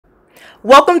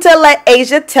Welcome to Let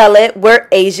Asia Tell It, where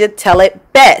Asia tell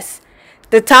it best.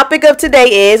 The topic of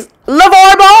today is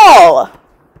LaVar Ball.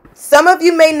 Some of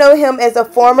you may know him as a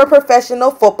former professional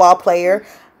football player.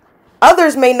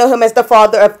 Others may know him as the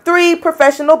father of 3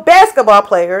 professional basketball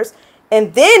players.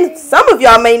 And then some of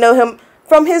y'all may know him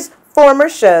from his former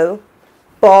show,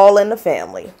 Ball in the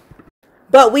Family.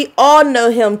 But we all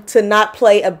know him to not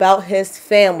play about his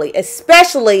family,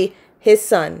 especially his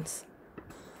sons.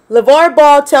 LaVar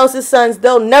Ball tells his sons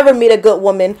they'll never meet a good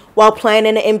woman while playing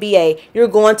in the NBA. You're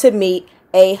going to meet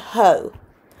a hoe.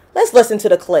 Let's listen to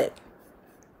the clip.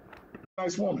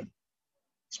 Nice woman,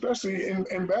 especially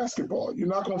in basketball. You're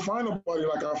not going to find nobody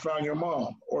like I found your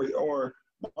mom or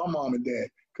my mom and dad.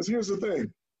 Because here's the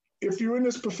thing. If you're in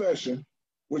this profession,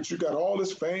 which you got all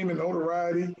this fame and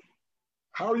notoriety,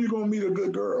 how are you going to meet a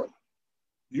good girl?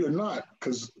 You're not,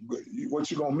 because what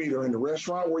you're going to meet her in the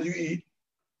restaurant where you eat,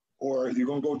 or you're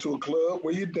going to go to a club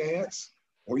where you dance,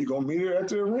 or you're going to meet her at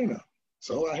the arena.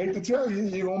 So I hate to tell you,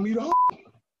 you're going to meet a hoe.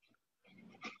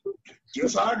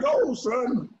 Just how it goes,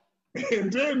 son.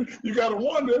 And then you got to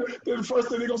wonder, then the first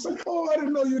thing they're going to say, oh, I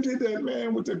didn't know you did that,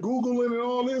 man, with the Googling and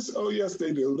all this. Oh, yes,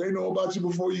 they do. They know about you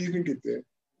before you even get there.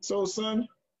 So, son,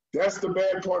 that's the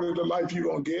bad part of the life you're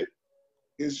going to get,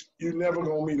 is you're never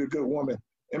going to meet a good woman.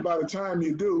 And by the time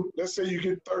you do, let's say you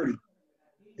get 30,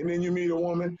 and then you meet a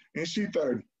woman, and she's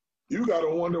 30. You got to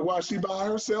wonder why she by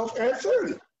herself at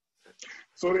 30.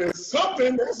 So there's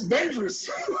something that's dangerous,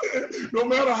 no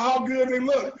matter how good they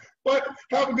look. But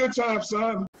have a good time,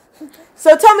 son.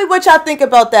 So tell me what y'all think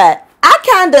about that. I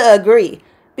kind of agree.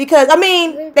 Because, I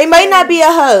mean, they may not be a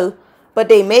hoe, but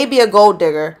they may be a gold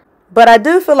digger. But I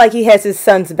do feel like he has his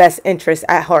son's best interest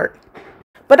at heart.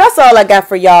 But that's all I got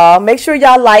for y'all. Make sure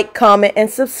y'all like, comment, and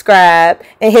subscribe.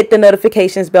 And hit the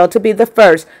notifications bell to be the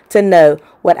first to know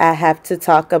what I have to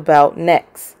talk about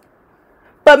next.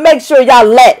 But make sure y'all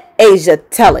let Asia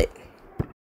tell it.